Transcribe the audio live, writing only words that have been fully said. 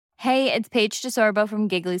Hey, it's Paige DeSorbo from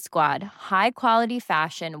Giggly Squad. High quality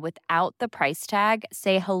fashion without the price tag.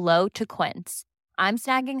 Say hello to Quince. I'm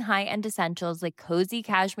snagging high-end essentials like cozy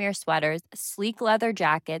cashmere sweaters, sleek leather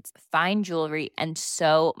jackets, fine jewelry, and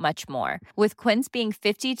so much more. With Quince being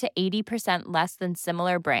 50 to 80% less than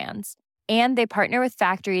similar brands. And they partner with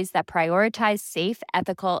factories that prioritize safe,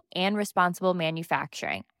 ethical, and responsible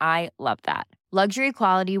manufacturing. I love that. Luxury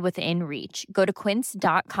quality within reach. Go to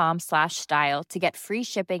quince.com/style to get free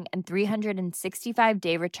shipping and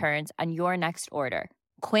 365-day returns on your next order.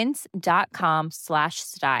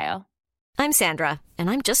 Quince.com/style. I'm Sandra, and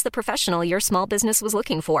I'm just the professional your small business was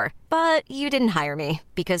looking for. But you didn't hire me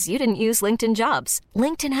because you didn't use LinkedIn Jobs.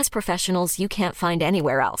 LinkedIn has professionals you can't find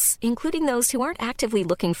anywhere else, including those who aren't actively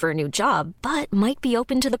looking for a new job, but might be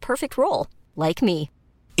open to the perfect role, like me.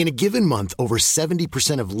 In a given month, over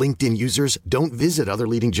 70% of LinkedIn users don't visit other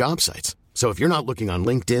leading job sites. So if you're not looking on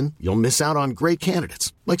LinkedIn, you'll miss out on great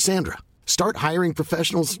candidates like Sandra. Start hiring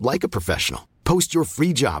professionals like a professional. Post your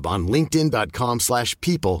free job on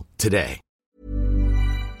linkedin.com/people today.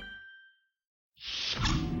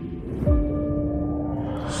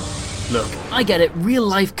 Look, I get it, real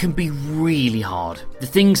life can be really hard. The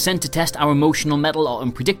things sent to test our emotional mettle are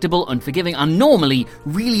unpredictable, unforgiving, and normally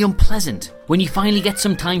really unpleasant. When you finally get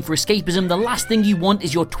some time for escapism, the last thing you want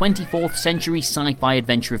is your 24th century sci-fi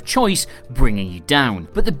adventure of choice bringing you down.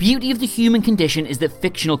 But the beauty of the human condition is that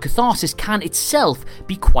fictional catharsis can itself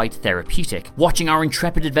be quite therapeutic. Watching our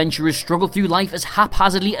intrepid adventurers struggle through life as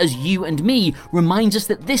haphazardly as you and me reminds us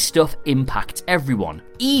that this stuff impacts everyone,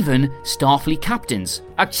 even Starfleet captains.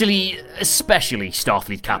 Actually, especially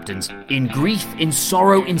Starfleet captains. In grief, in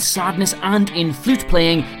sorrow, in sadness, and in flute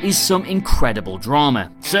playing is some incredible drama.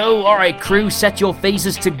 So, alright crew, set your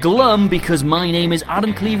faces to glum because my name is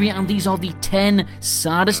Adam Cleary and these are the 10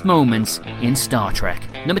 saddest moments in Star Trek.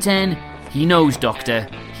 Number 10, he knows, Doctor,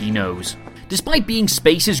 he knows. Despite being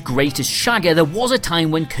space's greatest shagger, there was a time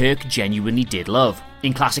when Kirk genuinely did love.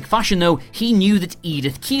 In classic fashion though, he knew that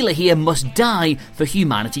Edith Keeler here must die for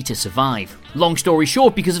humanity to survive. Long story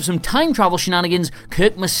short, because of some time travel shenanigans,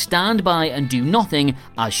 Kirk must stand by and do nothing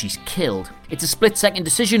as she's killed. It's a split-second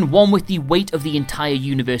decision, one with the weight of the entire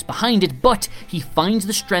universe behind it, but he finds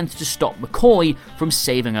the strength to stop McCoy from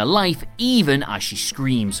saving her life, even as she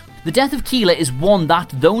screams. The death of Keeler is one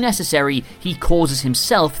that, though necessary, he causes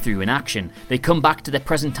himself through inaction. They come back to their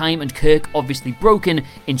present time and Kirk, obviously broken,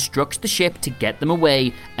 instructs the ship to get them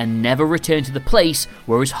away and never return to the place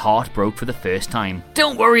where his heart broke for the first time.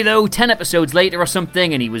 Don't worry though, 10 episodes later or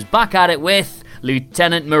something and he was back at it with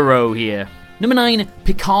Lieutenant Moreau here. Number 9,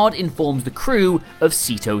 Picard informs the crew of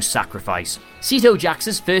Sito's sacrifice. Sito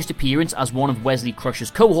Jax's first appearance as one of Wesley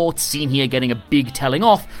Crusher's cohorts, seen here getting a big telling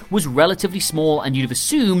off, was relatively small and you'd have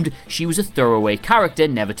assumed she was a throwaway character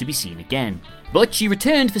never to be seen again. But she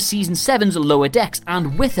returned for Season 7's Lower Decks,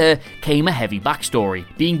 and with her came a heavy backstory.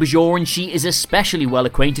 Being Bajoran, she is especially well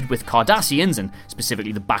acquainted with Cardassians, and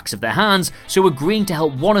specifically the backs of their hands, so agreeing to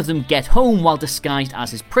help one of them get home while disguised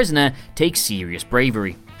as his prisoner takes serious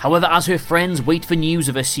bravery. However, as her friends wait for news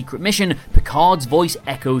of her secret mission, Picard's voice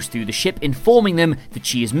echoes through the ship informing them that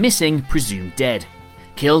she is missing, presumed dead.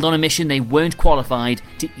 Killed on a mission they weren't qualified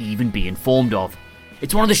to even be informed of.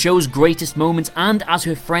 It's one of the show's greatest moments, and as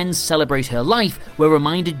her friends celebrate her life, we're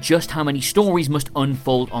reminded just how many stories must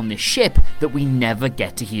unfold on this ship that we never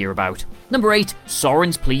get to hear about. Number 8,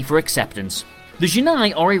 Soren's plea for acceptance. The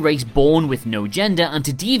Genii are a race born with no gender, and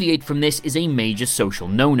to deviate from this is a major social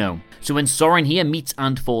no-no. So when Soren here meets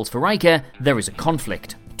and falls for Riker, there is a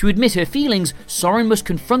conflict. To admit her feelings, Soren must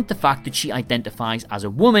confront the fact that she identifies as a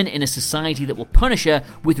woman in a society that will punish her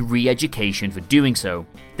with re-education for doing so.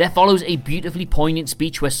 There follows a beautifully poignant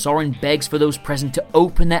speech where Soren begs for those present to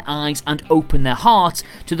open their eyes and open their hearts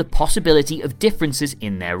to the possibility of differences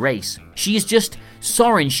in their race. She is just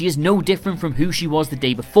Soren, she is no different from who she was the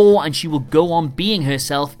day before, and she will go on being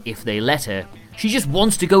herself if they let her. She just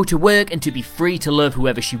wants to go to work and to be free to love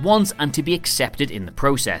whoever she wants and to be accepted in the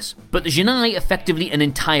process. But the Genii, effectively an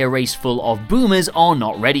entire race full of boomers, are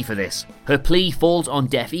not ready for this. Her plea falls on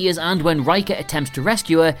deaf ears, and when Riker attempts to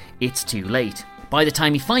rescue her, it's too late. By the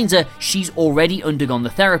time he finds her, she's already undergone the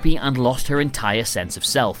therapy and lost her entire sense of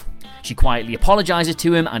self. She quietly apologizes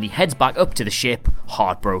to him and he heads back up to the ship,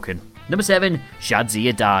 heartbroken. Number 7,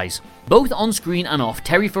 Jadzia dies. Both on screen and off,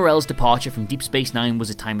 Terry Farrell's departure from Deep Space Nine was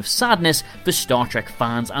a time of sadness for Star Trek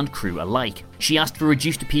fans and crew alike. She asked for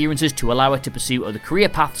reduced appearances to allow her to pursue other career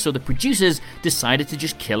paths, so the producers decided to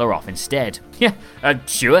just kill her off instead. Yeah,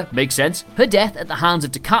 sure, makes sense. Her death at the hands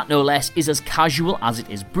of Dukat no less is as casual as it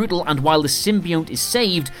is brutal, and while the symbiote is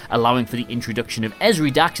saved, allowing for the introduction of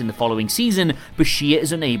Ezri Dax in the following season, Bashir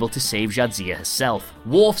is unable to save Jadzia herself.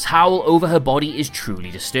 Worf's howl over her body is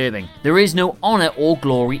truly disturbing. There is no honour or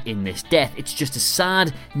glory in this death, it's just a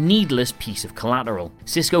sad, needless piece of collateral.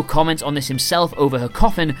 Sisko comments on this himself over her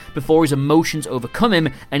coffin before his emotions overcome him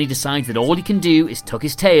and he decides that all he can do is tuck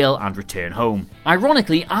his tail and return home.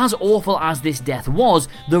 Ironically, as awful as this death was,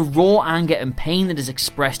 the raw anger and pain that is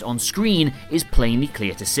expressed on screen is plainly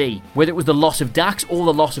clear to see. Whether it was the loss of Dax or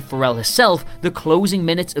the loss of Pharrell herself, the closing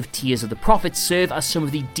minutes of Tears of the Prophet serve as some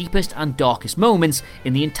of the deepest and darkest moments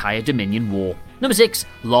in the entire Dominion War. Number 6,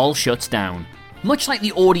 Lal shuts down. Much like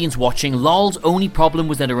the audience watching, Lal's only problem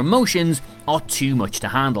was that her emotions are too much to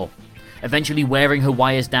handle, eventually wearing her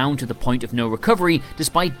wires down to the point of no recovery,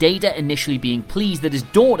 despite Data initially being pleased that his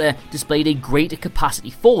daughter displayed a greater capacity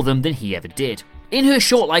for them than he ever did. In her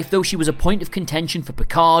short life though, she was a point of contention for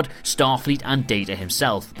Picard, Starfleet and Data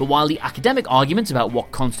himself, but while the academic arguments about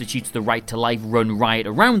what constitutes the right to life run riot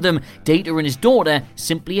around them, Data and his daughter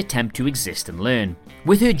simply attempt to exist and learn.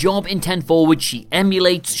 With her job in 10 Forward, she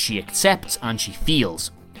emulates, she accepts and she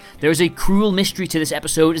feels. There is a cruel mystery to this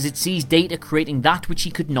episode as it sees Data creating that which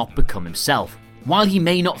he could not become himself. While he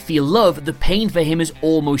may not feel love, the pain for him is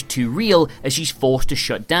almost too real as she's forced to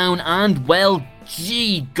shut down and, well,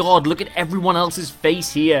 gee God, look at everyone else's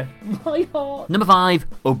face here. My heart. Number 5,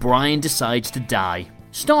 O'Brien decides to die.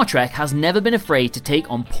 Star Trek has never been afraid to take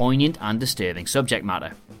on poignant and disturbing subject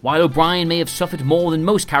matter. While O'Brien may have suffered more than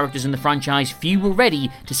most characters in the franchise, few were ready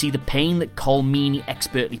to see the pain that Colm Meaney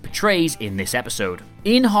expertly portrays in this episode.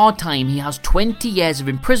 In Hard Time, he has 20 years of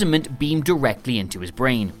imprisonment beamed directly into his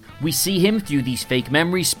brain. We see him through these fake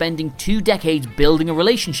memories spending 2 decades building a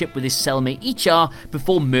relationship with his cellmate Ichar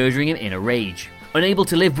before murdering him in a rage. Unable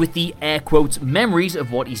to live with the air quotes memories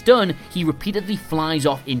of what he's done, he repeatedly flies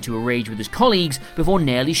off into a rage with his colleagues before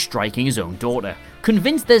nearly striking his own daughter.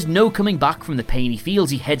 Convinced there's no coming back from the pain he feels,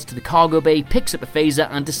 he heads to the cargo bay, picks up a phaser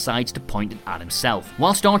and decides to point it at himself.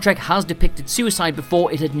 While Star Trek has depicted suicide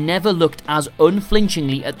before, it had never looked as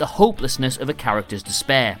unflinchingly at the hopelessness of a character's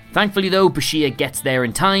despair. Thankfully though, Bashir gets there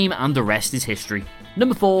in time and the rest is history.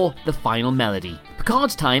 Number 4, The Final Melody.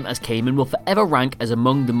 Picard's time as Kamen will forever rank as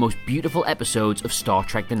among the most beautiful episodes of Star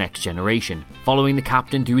Trek The Next Generation. Following the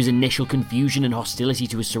captain through his initial confusion and hostility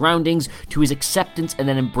to his surroundings, to his acceptance and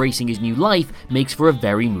then embracing his new life, makes for a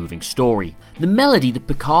very moving story. The melody that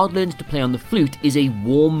Picard learns to play on the flute is a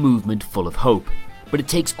warm movement full of hope, but it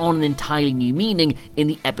takes on an entirely new meaning in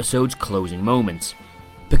the episode's closing moments.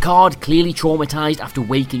 Picard, clearly traumatized after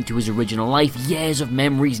waking to his original life, years of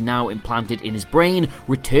memories now implanted in his brain,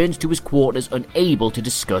 returns to his quarters unable to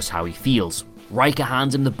discuss how he feels. Riker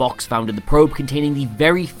hands him the box found in the probe containing the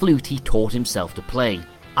very flute he taught himself to play.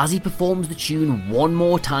 As he performs the tune one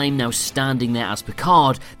more time, now standing there as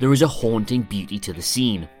Picard, there is a haunting beauty to the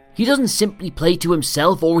scene. He doesn't simply play to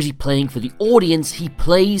himself or is he playing for the audience, he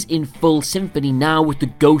plays in full symphony now with the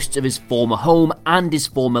ghosts of his former home and his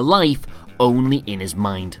former life only in his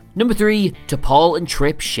mind. Number 3, T'Pol and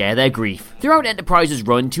Trip share their grief. Throughout Enterprise's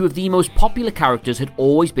run, 2 of the most popular characters had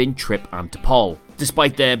always been Trip and T'Pol,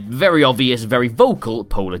 despite their very obvious, very vocal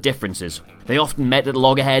polar differences. They often met at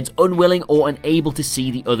loggerheads, unwilling or unable to see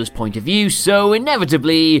the other's point of view, so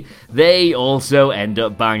inevitably, they also end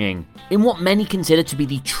up banging. In what many consider to be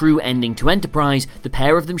the true ending to Enterprise, the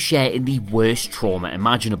pair of them share in the worst trauma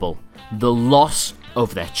imaginable: the loss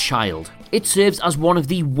of their child. It serves as one of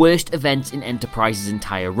the worst events in Enterprise's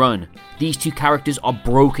entire run. These 2 characters are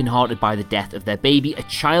brokenhearted by the death of their baby, a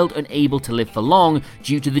child unable to live for long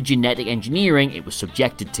due to the genetic engineering it was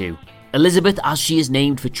subjected to. Elizabeth, as she is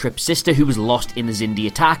named for Trip's sister who was lost in the Xindi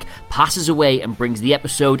attack, passes away and brings the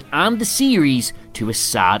episode and the series to a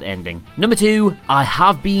sad ending. Number 2, I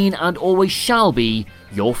have been and always shall be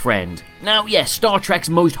your friend. Now, yes, Star Trek's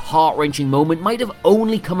most heart-wrenching moment might have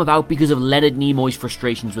only come about because of Leonard Nimoy's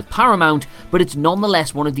frustrations with Paramount, but it's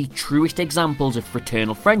nonetheless one of the truest examples of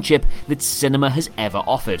fraternal friendship that cinema has ever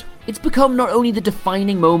offered. It's become not only the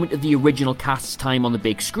defining moment of the original cast's time on the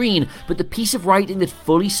big screen, but the piece of writing that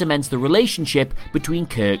fully cements the relationship between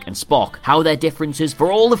Kirk and Spock, how their differences,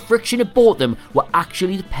 for all the friction it brought them, were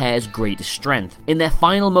actually the pair's greatest strength. In their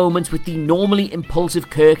final moments, with the normally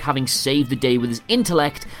impulsive Kirk having saved the day with his intellect,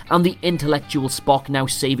 and the intellectual Spock now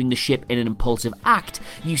saving the ship in an impulsive act,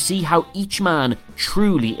 you see how each man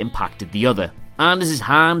truly impacted the other. And as his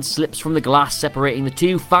hand slips from the glass separating the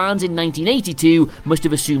 2, fans in 1982 must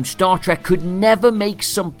have assumed Star Trek could never make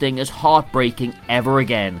something as heartbreaking ever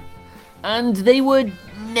again. And they were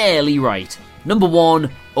nearly right. Number 1,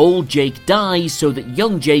 old Jake dies so that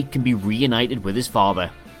young Jake can be reunited with his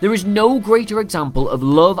father. There is no greater example of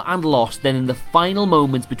love and loss than in the final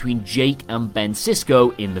moments between Jake and Ben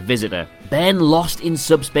Sisko in The Visitor. Ben, lost in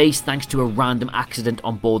subspace thanks to a random accident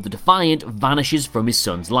on board the Defiant, vanishes from his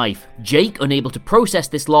son's life. Jake, unable to process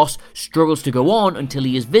this loss, struggles to go on until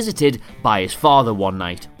he is visited by his father one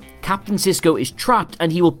night. Captain Sisko is trapped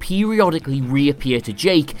and he will periodically reappear to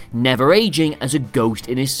Jake, never aging, as a ghost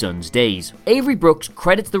in his son's days. Avery Brooks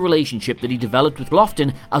credits the relationship that he developed with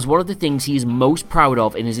Lofton as one of the things he is most proud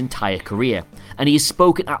of in his entire career, and he has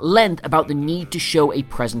spoken at length about the need to show a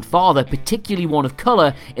present father, particularly one of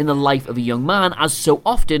colour, in the life of a young man, as so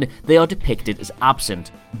often they are depicted as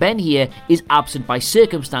absent. Ben here is absent by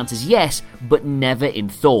circumstances, yes, but never in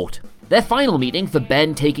thought. Their final meeting, for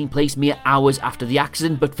Ben taking place mere hours after the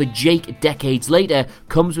accident, but for Jake decades later,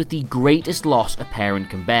 comes with the greatest loss a parent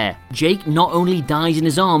can bear. Jake not only dies in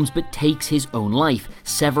his arms, but takes his own life,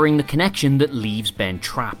 severing the connection that leaves Ben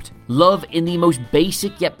trapped. Love, in the most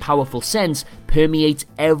basic yet powerful sense, permeates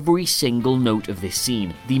every single note of this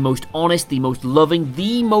scene. The most honest, the most loving,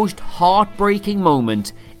 the most heartbreaking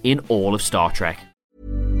moment in all of Star Trek.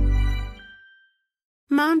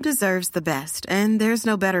 Mom deserves the best, and there's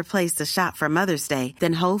no better place to shop for Mother's Day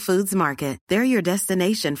than Whole Foods Market. They're your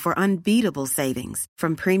destination for unbeatable savings,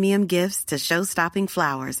 from premium gifts to show-stopping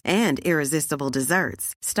flowers and irresistible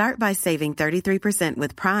desserts. Start by saving 33%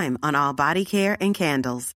 with Prime on all body care and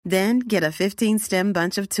candles. Then get a 15-stem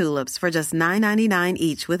bunch of tulips for just $9.99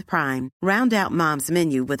 each with Prime. Round out Mom's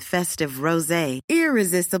menu with festive rosé,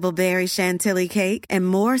 irresistible berry chantilly cake, and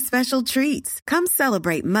more special treats. Come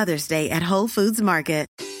celebrate Mother's Day at Whole Foods Market.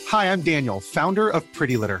 Hi, I'm Daniel, founder of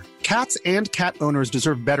Pretty Litter. Cats and cat owners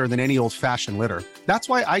deserve better than any old-fashioned litter. That's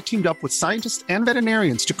why I teamed up with scientists and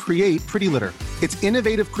veterinarians to create Pretty Litter. Its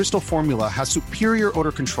innovative crystal formula has superior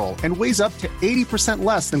odor control and weighs up to 80%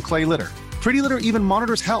 less than clay litter. Pretty Litter even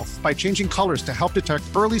monitors health by changing colors to help detect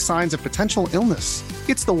early signs of potential illness.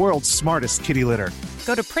 It's the world's smartest kitty litter.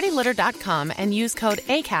 Go to prettylitter.com and use code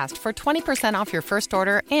ACAST for 20% off your first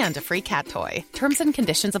order and a free cat toy. Terms and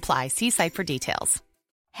conditions apply. See site for details.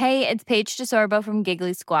 Hey, it's Paige DeSorbo from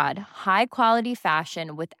Giggly Squad. High quality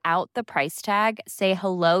fashion without the price tag. Say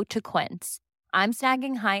hello to Quince. I'm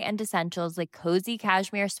snagging high-end essentials like cozy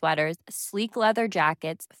cashmere sweaters, sleek leather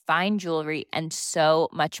jackets, fine jewelry, and so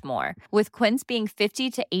much more. With Quince being 50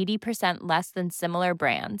 to 80% less than similar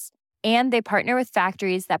brands. And they partner with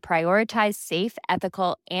factories that prioritize safe,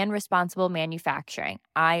 ethical, and responsible manufacturing.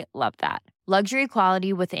 I love that. Luxury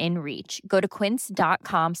quality within reach. Go to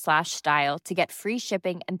quince.com/style to get free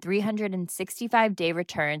shipping and 365-day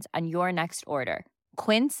returns on your next order.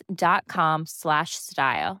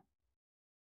 Quince.com/style.